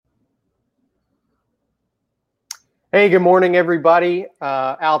Hey, good morning, everybody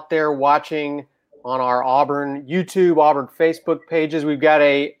out there watching on our Auburn YouTube, Auburn Facebook pages. We've got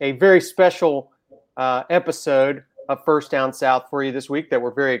a very special episode of First Down South for you this week that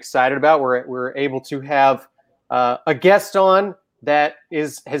we're very excited about. We're able to have a guest on that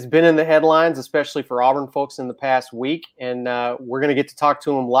has been in the headlines, especially for Auburn folks in the past week, and we're going to get to talk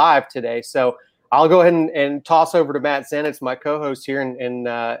to him live today. So I'll go ahead and toss over to Matt Zenitz, my co-host here,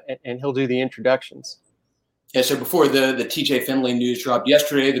 and he'll do the introductions. Yeah, so before the TJ Finley news dropped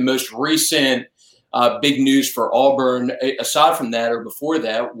yesterday, the most recent big news for Auburn, aside from that or before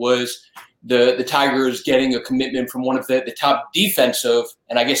that, was the Tigers getting a commitment from one of the top defensive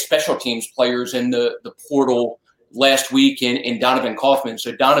and I guess special teams players in the portal last week in Donovan Kaufman.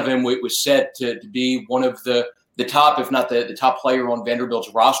 So Donovan was set to be one of the top, if not the top player on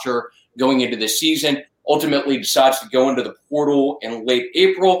Vanderbilt's roster going into this season. Ultimately decides to go into the portal in late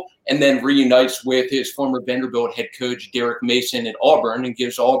April and then reunites with his former Vanderbilt head coach, Derek Mason, at Auburn, and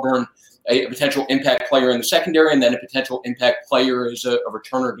gives Auburn a potential impact player in the secondary and then a potential impact player as a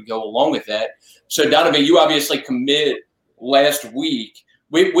returner to go along with that. So, Donovan, you obviously commit last week.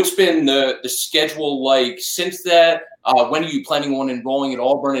 What's been the schedule like since that? When are you planning on enrolling at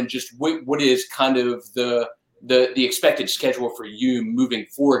Auburn? And just what is kind of the expected schedule for you moving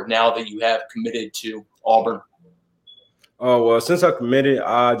forward now that you have committed to Auburn? Oh, well, since I committed,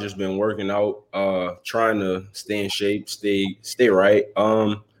 I just been working out, trying to stay in shape, stay right.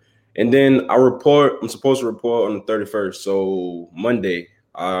 And then I'm supposed to report on the 31st. So Monday,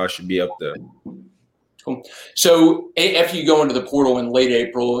 I should be up there. Cool. So after you go into the portal in late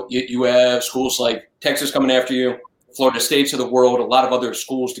April, you have schools like Texas coming after you, Florida State's of the world, a lot of other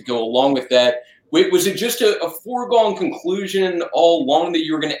schools to go along with that. Was it just a foregone conclusion all along that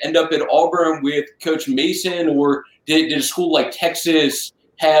you were going to end up at Auburn with Coach Mason, or did a school like Texas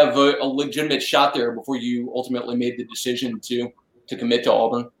have a legitimate shot there before you ultimately made the decision to commit to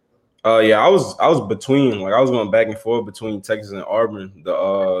Auburn? Yeah, I was between, like I was going back and forth between Texas and Auburn the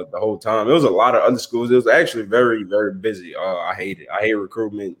whole time. It was a lot of other schools. It was actually very, very busy. I hate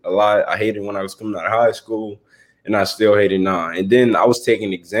recruitment a lot. I hated when I was coming out of high school, and I still hate it now. And then I was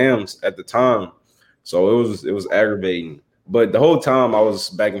taking exams at the time. So it was aggravating. But the whole time I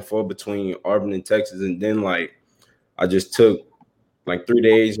was back and forth between Auburn and Texas. And then I just took 3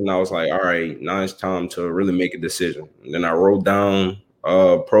 days and I was like, all right, now it's time to really make a decision. And then I wrote down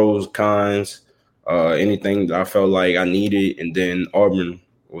pros, cons, anything that I felt like I needed. And then Auburn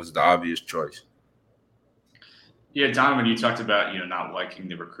was the obvious choice. Yeah, Donovan, you talked about, not liking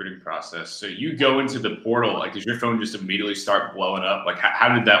the recruiting process. So you go into the portal, does your phone just immediately start blowing up?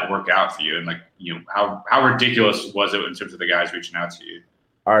 How did that work out for you? And how ridiculous was it in terms of the guys reaching out to you?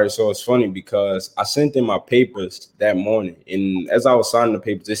 All right, so it's funny because I sent in my papers that morning, and as I was signing the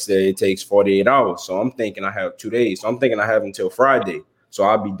papers, it said it takes 48 hours. So I'm thinking I have 2 days. So I'm thinking I have until Friday, so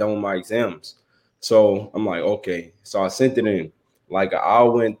I'll be done with my exams. So I'm like, okay. So I sent it in. Like an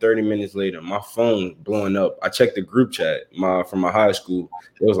hour and 30 minutes later, my phone blowing up. I checked the group chat from my high school.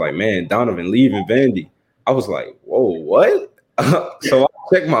 It was like, man, Donovan leaving Vandy. I was like, whoa, what? So I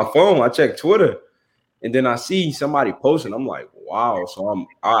checked my phone. I checked Twitter. And then I see somebody posting. I'm like, wow. So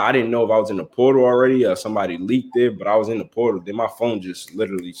I didn't know if I was in the portal already or somebody leaked it, but I was in the portal. Then my phone just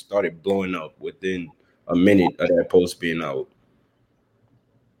literally started blowing up within a minute of that post being out.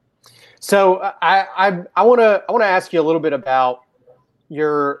 So I want to ask you a little bit about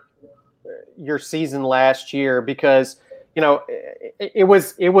your season last year, because it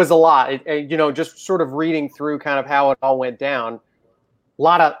was a lot. Just sort of reading through kind of how it all went down. A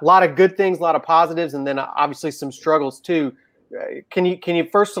lot of good things, a lot of positives, and then obviously some struggles too. Can you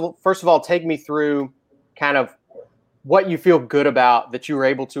first of all take me through kind of what you feel good about that you were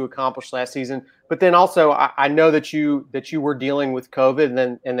able to accomplish last season? But then also, I know that you were dealing with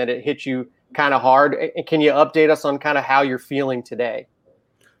COVID and that it hit you kind of hard. Can you update us on kind of how you're feeling today?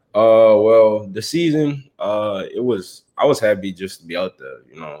 Well, the season, I was happy just to be out there,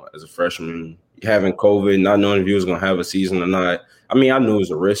 as a freshman, having COVID, not knowing if you was going to have a season or not. I mean, I knew it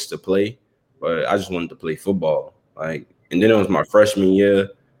was a risk to play, but I just wanted to play football. And then it was my freshman year.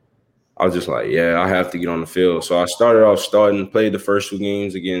 I was just like, yeah, I have to get on the field. So I started off played the first 2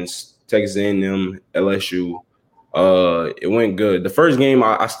 games against Texas A&M, LSU. It went good. The first game,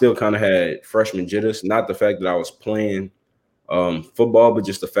 I still kind of had freshman jitters, not the fact that I was playing football, but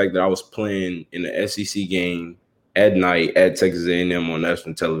just the fact that I was playing in the SEC game at night at Texas A&M on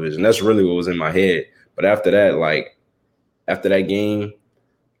national television. That's really what was in my head. But after that game,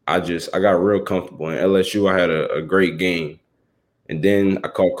 I got real comfortable. In LSU, I had a great game. And then I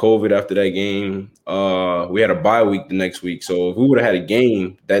caught COVID after that game. We had a bye week the next week. So if we would have had a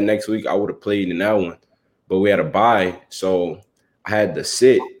game that next week, I would have played in that one. but we had a bye, so I had to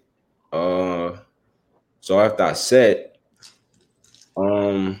sit. So after I sat,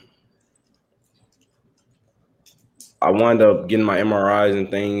 I wound up getting my MRIs and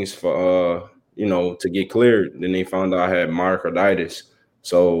things for to get cleared. Then they found out I had myocarditis,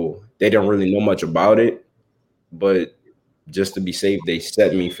 so they didn't really know much about it, but just to be safe, they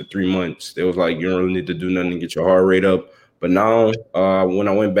set me for 3 months. They was like, you don't really need to do nothing to get your heart rate up. But now, when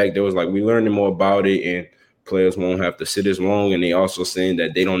I went back, they was like, we learning more about it, and players won't have to sit as long. And they also saying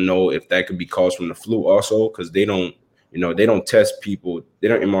that they don't know if that could be caused from the flu also, because they don't test people. They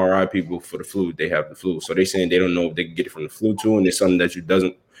don't MRI people for the flu. They have the flu. So they saying they don't know if they can get it from the flu too. And it's something that you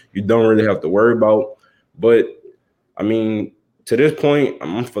don't really have to worry about. But I mean, to this point,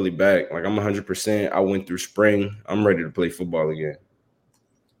 I'm fully back. Like, I'm 100%. I went through spring. I'm ready to play football again.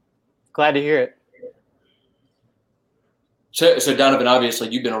 Glad to hear it. So Donovan, obviously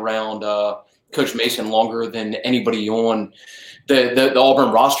you've been around Coach Mason longer than anybody on the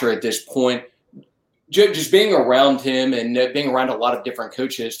Auburn roster at this point. Just being around him and being around a lot of different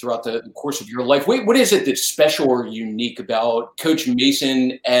coaches throughout the course of your life, what is it that's special or unique about Coach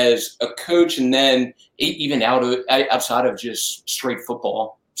Mason as a coach, and then even outside of just straight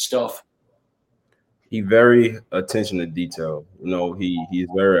football stuff? He's very attention to detail. He's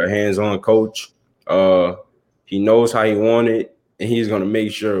very a hands-on coach. He knows how he wants it, and he's going to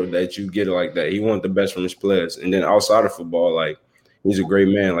make sure that you get it like that. He wants the best from his players. And then outside of football, like, he's a great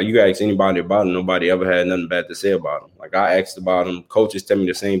man. Like, you can ask anybody about him. Nobody ever had nothing bad to say about him. Like, I asked about him. Coaches tell me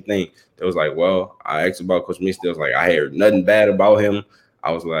the same thing. They was like, well, I asked about Coach Mason. They was like, I heard nothing bad about him.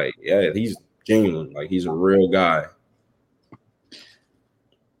 I was like, yeah, he's genuine. Like, he's a real guy.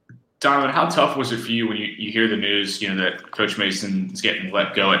 Donovan, how tough was it for you when you hear the news, that Coach Mason is getting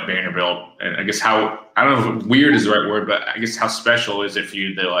let go at Vanderbilt? And I guess I don't know if weird is the right word, but I guess how special is it for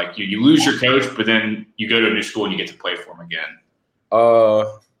you that, like, you lose your coach, but then you go to a new school and you get to play for him again?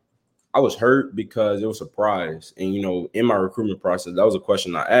 I was hurt because it was a surprise. And, in my recruitment process, that was a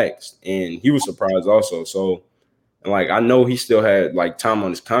question I asked. And he was surprised also. So, like, I know he still had, like, time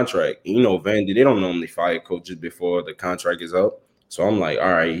on his contract. And, Vandy, they don't normally fire coaches before the contract is up. So I'm like, all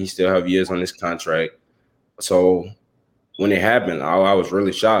right, he still have years on his contract. So when it happened, I was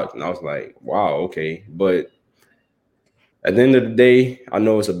really shocked. And I was like, wow, okay. But at the end of the day, I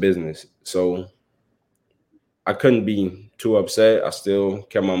know it's a business. So I couldn't be too upset. I still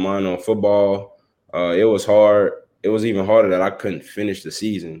kept my mind on football. It was hard. It was even harder that I couldn't finish the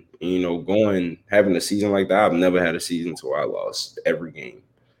season. And, having a season like that, I've never had a season where I lost every game.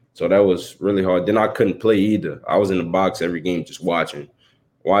 So that was really hard. Then I couldn't play either. I was in the box every game just watching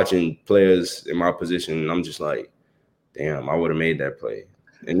players in my position. And I'm just like, damn, I would have made that play.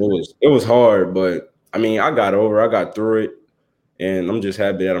 And it was hard, but, I mean, I got through it, and I'm just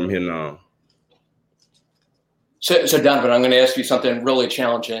happy that I'm here now. So Donovan, I'm going to ask you something really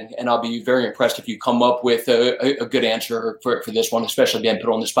challenging, and I'll be very impressed if you come up with a good answer for this one, especially being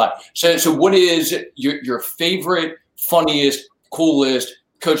put on the spot. So what is your favorite, funniest, coolest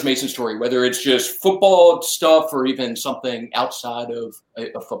Coach Mason story, whether it's just football stuff or even something outside of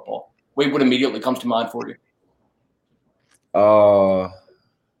football? What immediately comes to mind for you?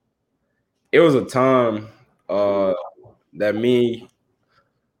 It was a time that we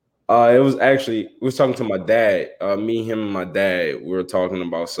was talking to my dad. Me, him, and my dad. We were talking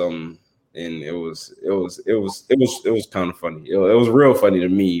about something, and it was kind of funny. It was real funny to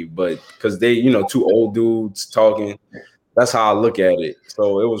me, but because they, two old dudes talking. That's how I look at it.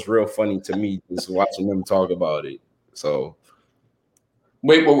 So it was real funny to me just watching them talk about it. So,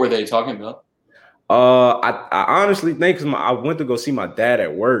 wait, what were they talking about? I honestly think because I went to go see my dad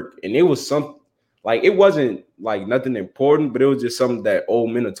at work, and it was it wasn't like nothing important, but it was just something that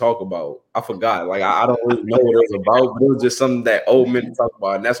old men to talk about. I forgot. Like, I don't really know what it was about, but it was just something that old men to talk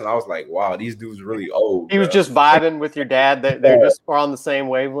about. And that's when I was like, wow, these dudes really old. He was just vibing with your dad. They're just on the same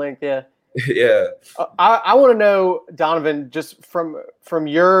wavelength. Yeah. Yeah. I want to know, Donovan, just from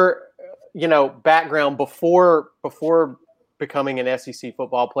your background before becoming an SEC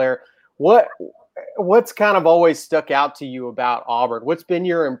football player, what's kind of always stuck out to you about Auburn? What's been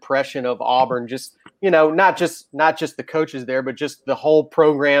your impression of Auburn? Just not just the coaches there, but just the whole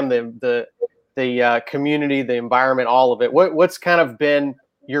program, the community, the environment, all of it. What's kind of been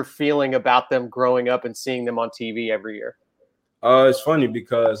your feeling about them growing up and seeing them on TV every year? It's funny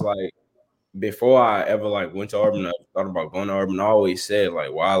because, like, before I ever went to Auburn, I thought about going to Auburn. I always said,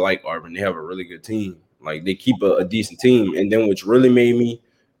 like, well, I like Auburn. They have a really good team. Like, they keep a decent team. And then which really made me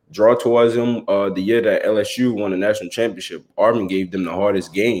draw towards them, the year that LSU won the national championship, Auburn gave them the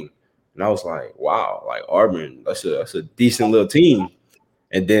hardest game. And I was like, wow, like, Auburn, that's a decent little team.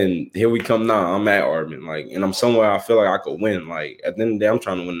 And then here we come now. I'm at Auburn, like, and I'm somewhere I feel like I could win. Like, at the end of the day, I'm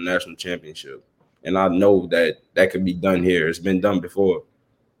trying to win the national championship, and I know that could be done here. It's been done before.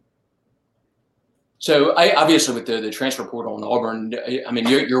 So, obviously with the transfer portal in Auburn, I mean,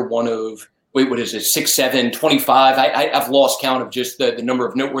 you're one of what is it, 6, 7, 25? I've lost count of just the number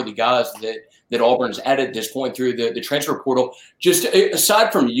of noteworthy guys that Auburn's added at this point through the transfer portal. Just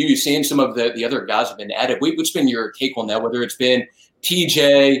aside from you seeing some of the other guys have been added, what's been your take on that? Whether it's been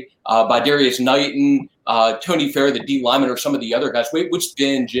TJ, Darius Knighton, Tony Fair, the D lineman, or some of the other guys, what's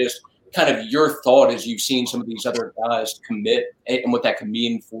been just kind of your thought as you've seen some of these other guys commit and what that could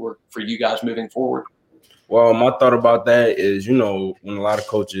mean for you guys moving forward? Well, my thought about that is, when a lot of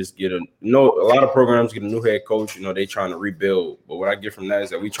coaches a lot of programs get a new head coach, they trying to rebuild. But what I get from that is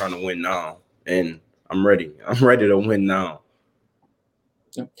that we trying to win now, and I'm ready. I'm ready to win now.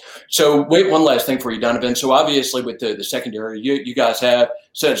 So one last thing for you, Donovan. So obviously with the secondary, you guys have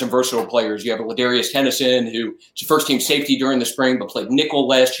some versatile players. You have a Ladarius Tennyson, who is a first-team safety during the spring, but played nickel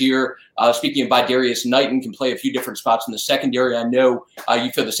last year. Speaking of Darius Knighton, can play a few different spots in the secondary. I know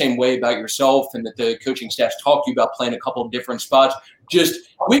you feel the same way about yourself, and that the coaching staff's talked to you about playing a couple of different spots. Just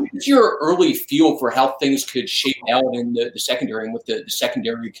what's your early feel for how things could shape out in the secondary and what the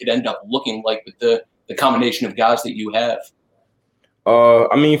secondary could end up looking like with the combination of guys that you have?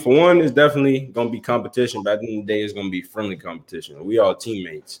 I mean, for one, it's definitely going to be competition, but at the end of the day, it's going to be friendly competition. We all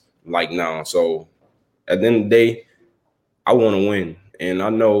teammates like now. So at the end of the day, I want to win. And I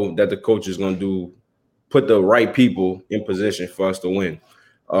know that the coach is going to put the right people in position for us to win.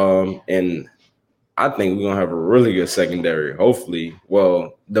 And I think we're going to have a really good secondary. Hopefully,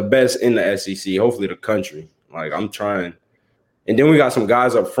 the best in the SEC, hopefully the country. Like, I'm trying. And then we got some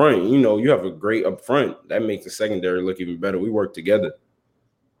guys up front. You have a great up front. That makes the secondary look even better. We work together.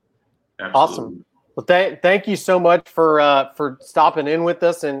 Absolutely. Awesome. Well, thank you so much for stopping in with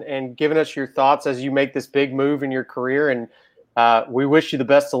us and giving us your thoughts as you make this big move in your career. And we wish you the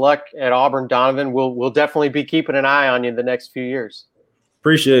best of luck at Auburn, Donovan. We'll definitely be keeping an eye on you in the next few years.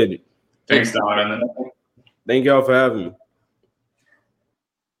 Appreciate it. Thanks, Donovan. Thank y'all for having me.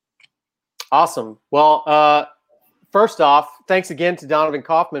 Awesome. Well, first off, thanks again to Donovan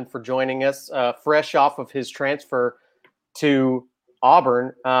Kaufman for joining us, fresh off of his transfer to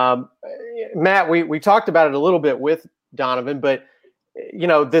Auburn. Matt, we talked about it a little bit with Donovan, but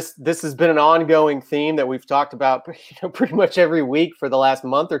this has been an ongoing theme that we've talked about pretty much every week for the last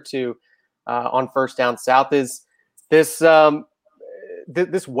month or two on First Down South is this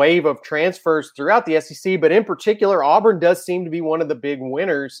wave of transfers throughout the SEC, but in particular, Auburn does seem to be one of the big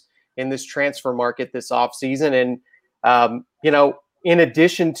winners in this transfer market this offseason. And in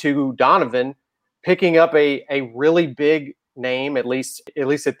addition to Donovan picking up a really big name, at least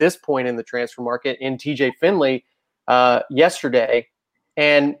at this point in the transfer market, in TJ Finley yesterday.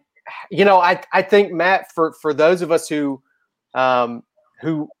 And, I think, Matt, for those of us who have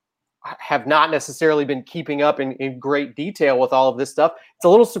not necessarily been keeping up in great detail with all of this stuff, it's a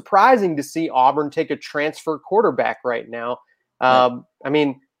little surprising to see Auburn take a transfer quarterback right now. I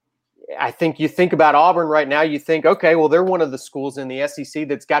mean, I think you think about Auburn right now, you think, okay, well, they're one of the schools in the SEC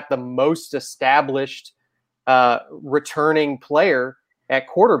that's got the most established returning player at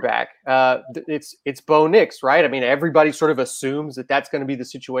quarterback. It's Bo Nix, right? I mean, everybody sort of assumes that that's going to be the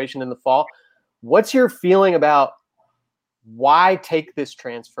situation in the fall. What's your feeling about why take this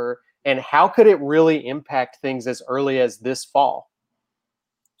transfer, and how could it really impact things as early as this fall?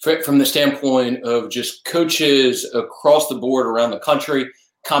 From the standpoint of just coaches across the board around the country,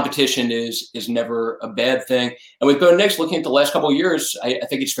 competition is never a bad thing. And with Bo Nix, looking at the last couple of years, I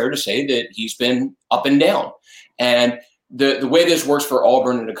think it's fair to say that he's been up and down. And the way this works for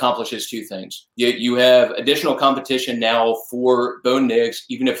Auburn, it accomplishes two things. You have additional competition now for Bo Nix,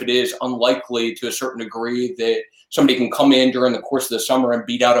 even if it is unlikely to a certain degree that somebody can come in during the course of the summer and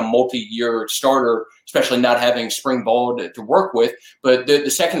beat out a multi-year starter, especially not having spring ball to work with. But the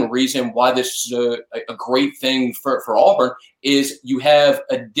second reason why this is a great thing for Auburn is you have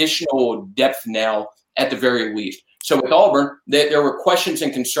additional depth now at the very least. So with Auburn, there were questions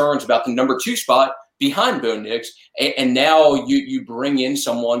and concerns about the number 2 spot behind Bo Nix, and now you bring in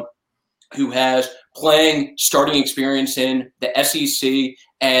someone who has playing starting experience in the SEC,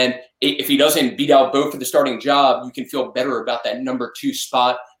 and if he doesn't beat out Bo for the starting job, you can feel better about that number 2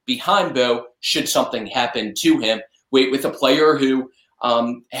 spot behind Bo should something happen to him. With a player who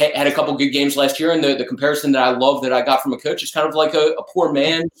had a couple good games last year, and the comparison that I love that I got from a coach is kind of like a poor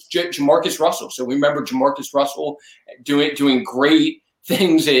man, Jamarcus Russell. So we remember Jamarcus Russell doing great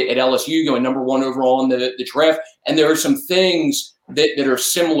things at LSU, going number 1 overall in the draft. And there are some things that are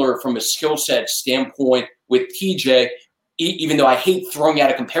similar from a skill set standpoint with TJ. even though I hate throwing out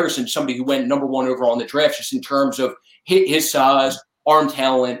a comparison to somebody who went number 1 overall in the draft, just in terms of his size, arm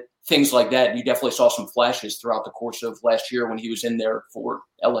talent, things like that. You definitely saw some flashes throughout the course of last year when he was in there for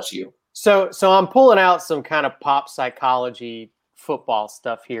LSU. So I'm pulling out some kind of pop psychology football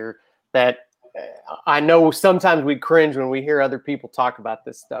stuff here that I know sometimes we cringe when we hear other people talk about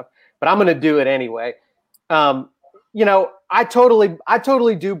this stuff, but I'm going to do it anyway. I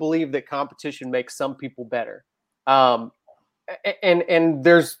totally do believe that competition makes some people better. And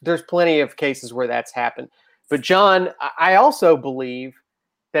there's plenty of cases where that's happened. But John, I also believe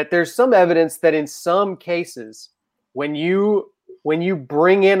that there's some evidence that in some cases, when you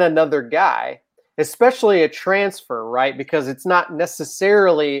bring in another guy, especially a transfer, right? Because it's not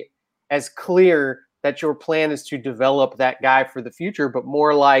necessarily as clear that your plan is to develop that guy for the future, but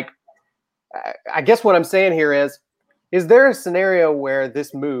more like, I guess what I'm saying here is there a scenario where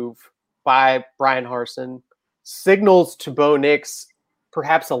this move by Bryan Harsin signals to Bo Nix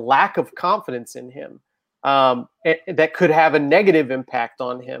perhaps a lack of confidence in him that could have a negative impact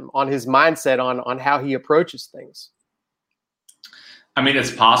on him, on his mindset, on how he approaches things? I mean,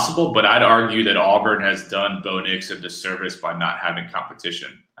 it's possible, but I'd argue that Auburn has done Bo Nix a disservice by not having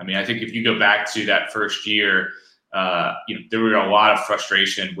competition. I mean, I think if you go back to that first year, there were a lot of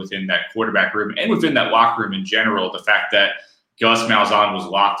frustration within that quarterback room and within that locker room in general. The fact that Gus Malzahn was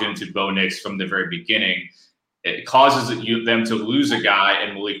locked into Bo Nix from the very beginning, it causes them to lose a guy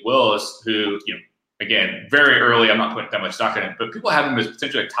in Malik Willis who, again, very early, I'm not putting that much stock in it, but people have him as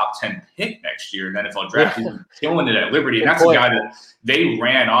potentially a top 10 pick next year in the NFL draft. He's killing it at Liberty. And that's a guy that they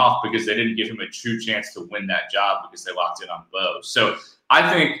ran off because they didn't give him a true chance to win that job because they locked in on Bo. So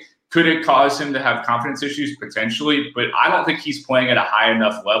I think, could it cause him to have confidence issues? Potentially, but I don't think he's playing at a high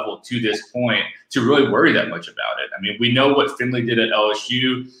enough level to this point to really worry that much about it. I mean, we know what Finley did at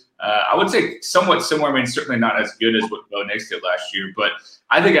LSU. I would say somewhat similar. I mean, certainly not as good as what Bo Nix did last year, but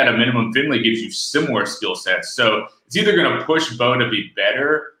I think at a minimum, Finley gives you similar skill sets. So it's either going to push Bo to be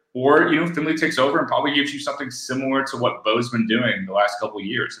better, or Finley takes over and probably gives you something similar to what Bo's been doing the last couple of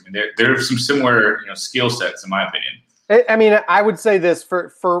years. I mean, there are some similar skill sets, in my opinion. I mean, I would say this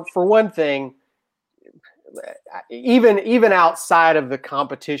for one thing, even outside of the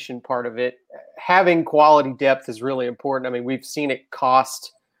competition part of it, having quality depth is really important. I mean, we've seen it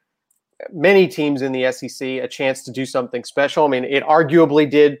cost many teams in the SEC a chance to do something special. I mean, it arguably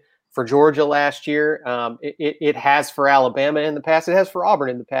did for Georgia last year. It has for Alabama in the past. It has for Auburn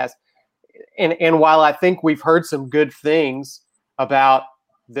in the past. And while I think we've heard some good things about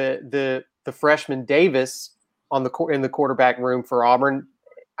the freshman Davis in the quarterback room for Auburn,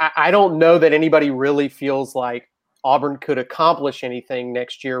 I don't know that anybody really feels like Auburn could accomplish anything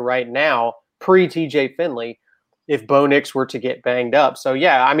next year right now, pre-TJ Finley, if Bo Nix were to get banged up. So,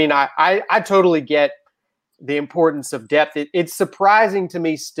 yeah, I mean, I totally get the importance of depth. It's surprising to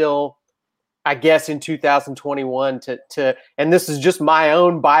me still, I guess, in 2021 to and this is just my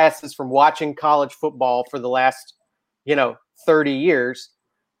own biases from watching college football for the last, 30 years.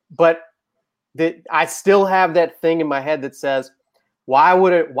 But I still have that thing in my head that says, why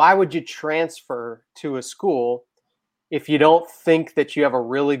would you transfer to a school if you don't think that you have a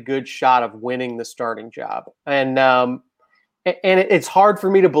really good shot of winning the starting job? And it's hard for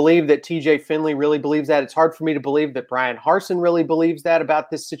me to believe that TJ Finley really believes that. It's hard for me to believe that Bryan Harsin really believes that about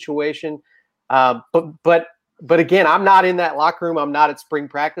this situation. But again, I'm not in that locker room. I'm not at spring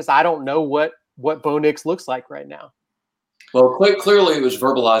practice. I don't know what Bo Nix looks like right now. Well, clearly it was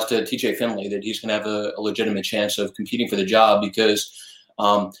verbalized to TJ Finley that he's going to have a legitimate chance of competing for the job because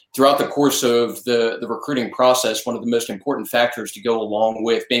throughout the course of the recruiting process, one of the most important factors to go along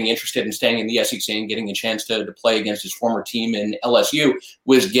with being interested in staying in the SEC and getting a chance to play against his former team in LSU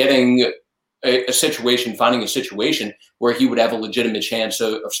was getting finding a situation where he would have a legitimate chance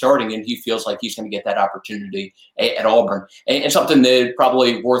of starting, and he feels like he's going to get that opportunity at Auburn. And something that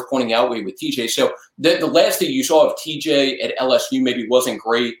probably worth pointing out with TJ. So the last that you saw of TJ at LSU maybe wasn't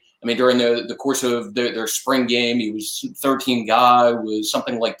great. I mean, during the course of their spring game, he was 13 guy, was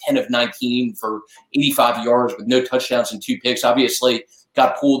something like 10 of 19 for 85 yards with no touchdowns and 2 picks. Obviously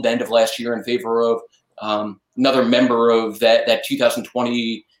got pulled the end of last year in favor of another member of that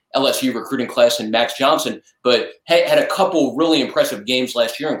 2020 LSU recruiting class in Max Johnson, but had a couple really impressive games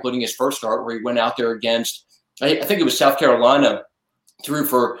last year, including his first start where he went out there against, I think it was South Carolina, threw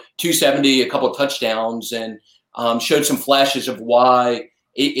for 270, a couple of touchdowns, and showed some flashes of why,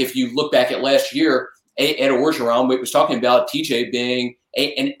 if you look back at last year, Ed Orgeron was talking about TJ being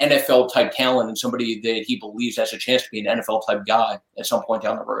an NFL-type talent and somebody that he believes has a chance to be an NFL-type guy at some point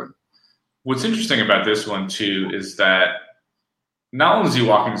down the road. What's interesting about this one, too, is that not only is he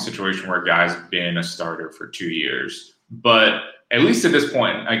walking in a situation where a guy's been a starter for 2 years, But at least at this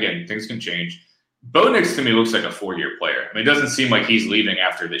point, again, things can change. Bo Nix to me looks like a 4-year player. I mean, it doesn't seem like he's leaving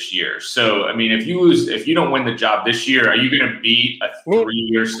after this year. So, I mean, if you don't win the job this year, are you going to be a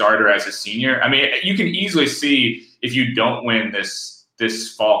 3-year starter as a senior? I mean, you can easily see if you don't win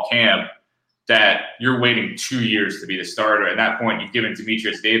this fall camp that you're waiting 2 years to be the starter. At that point, you've given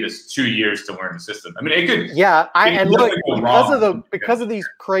Demetrius Davis 2 years to learn the system. I mean, it could. Yeah, because of these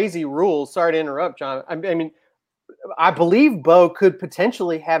crazy rules. Sorry to interrupt, John. I mean, I believe Bo could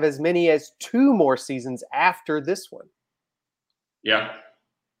potentially have as many as 2 more seasons after this one. Yeah.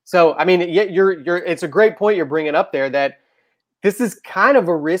 So, I mean, it's a great point you're bringing up there that this is kind of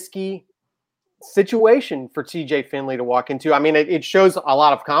a risky situation for TJ Finley to walk into. I mean, it shows a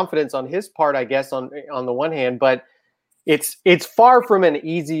lot of confidence on his part, I guess, on the one hand, but it's far from an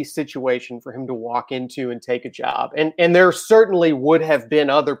easy situation for him to walk into and take a job. And there certainly would have been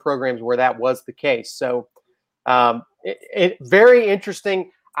other programs where that was the case. So, very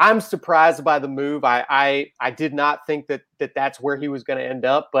interesting. I'm surprised by the move. I did not think that's where he was going to end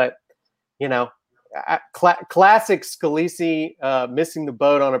up, but you know, classic Scalise missing the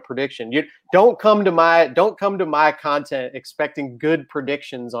boat on a prediction. You don't come to my content expecting good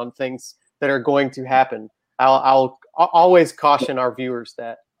predictions on things that are going to happen. I'll always caution our viewers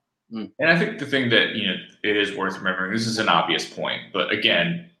that. And I think the thing that, you know, it is worth remembering, this is an obvious point, but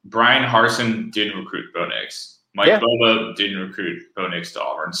again, Brian Harsin didn't recruit Bo Nix. Mike Bobo didn't recruit Bo Nix to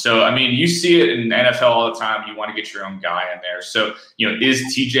Auburn. So, I mean, you see it in the NFL all the time. You want to get your own guy in there. So, you know, is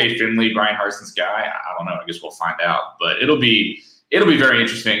TJ Finley Brian Harsin's guy? I don't know. I guess we'll find out. But it'll be very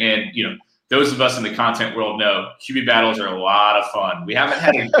interesting. And, you know, those of us in the content world know QB battles are a lot of fun. We haven't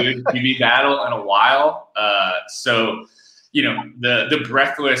had a good QB battle in a while. So, you know, the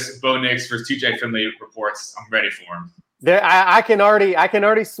breathless Bo Nix versus TJ Finley reports, I'm ready for him. I can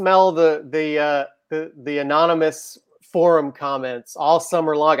already smell the anonymous forum comments all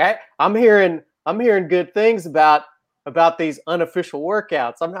summer long. I'm hearing good things about these unofficial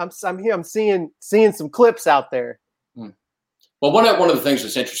workouts. I'm seeing some clips out there. Well, one of the things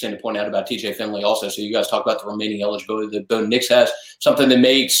that's interesting to point out about TJ Finley also, so you guys talk about the remaining eligibility that Bo Nix has, something that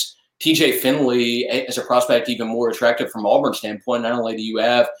makes TJ Finley as a prospect even more attractive from Auburn's standpoint. Not only do you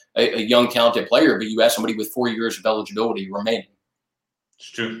have a young, talented player, but you have somebody with 4 years of eligibility remaining. It's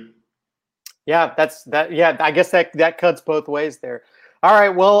true. Yeah, I guess that cuts both ways there. All right,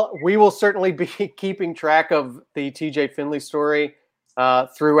 well, we will certainly be keeping track of the TJ Finley story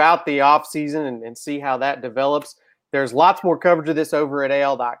throughout the offseason and see how that develops. There's lots more coverage of this over at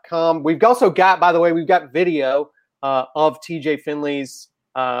AL.com. We've also got, by the way, video of TJ Finley's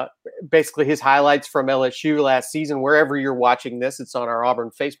basically his highlights from LSU last season. Wherever you're watching this, it's on our Auburn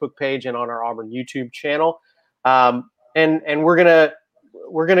Facebook page and on our Auburn YouTube channel. And we're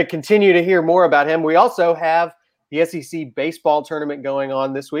gonna continue to hear more about him. We also have the SEC baseball tournament going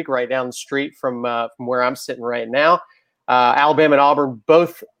on this week, right down the street from where I'm sitting right now. Alabama and Auburn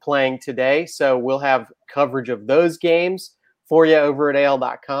both playing today, so we'll have coverage of those games for you over at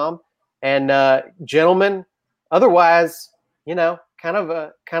AL.com. And gentlemen, otherwise, you know, kind of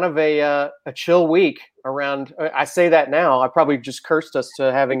a chill week around. I say that now. I probably just cursed us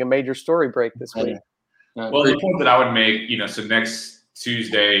to having a major story break this week. Well, the point that I would make, you know, so next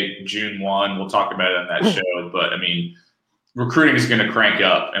Tuesday, June 1, we'll talk about it on that show. But I mean, recruiting is going to crank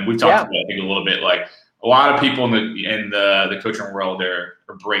up, and we've talked about it, I think, a little bit. Like a lot of people in the coaching world are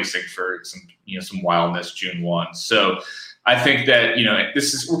bracing for some wildness June 1. So I think that, you know,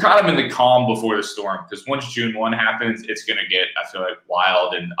 we're kind of in the calm before the storm, because once June 1 happens, it's going to get, I feel like,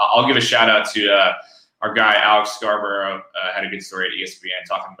 wild. And I'll give a shout out to our guy Alex Scarborough. Had a good story at ESPN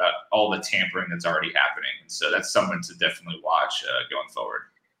talking about all the tampering that's already happening, and so that's something to definitely watch going forward.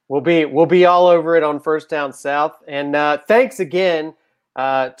 We'll be all over it on First Down South. And thanks again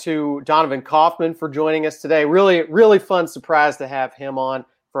to Donovan Kaufman for joining us today. Really, really fun surprise to have him on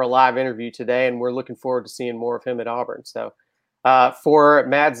for a live interview today, and we're looking forward to seeing more of him at Auburn. So for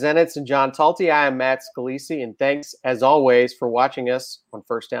Matt Zenitz and John Talty, I am Matt Scalise, and thanks as always for watching us on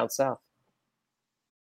First Down South.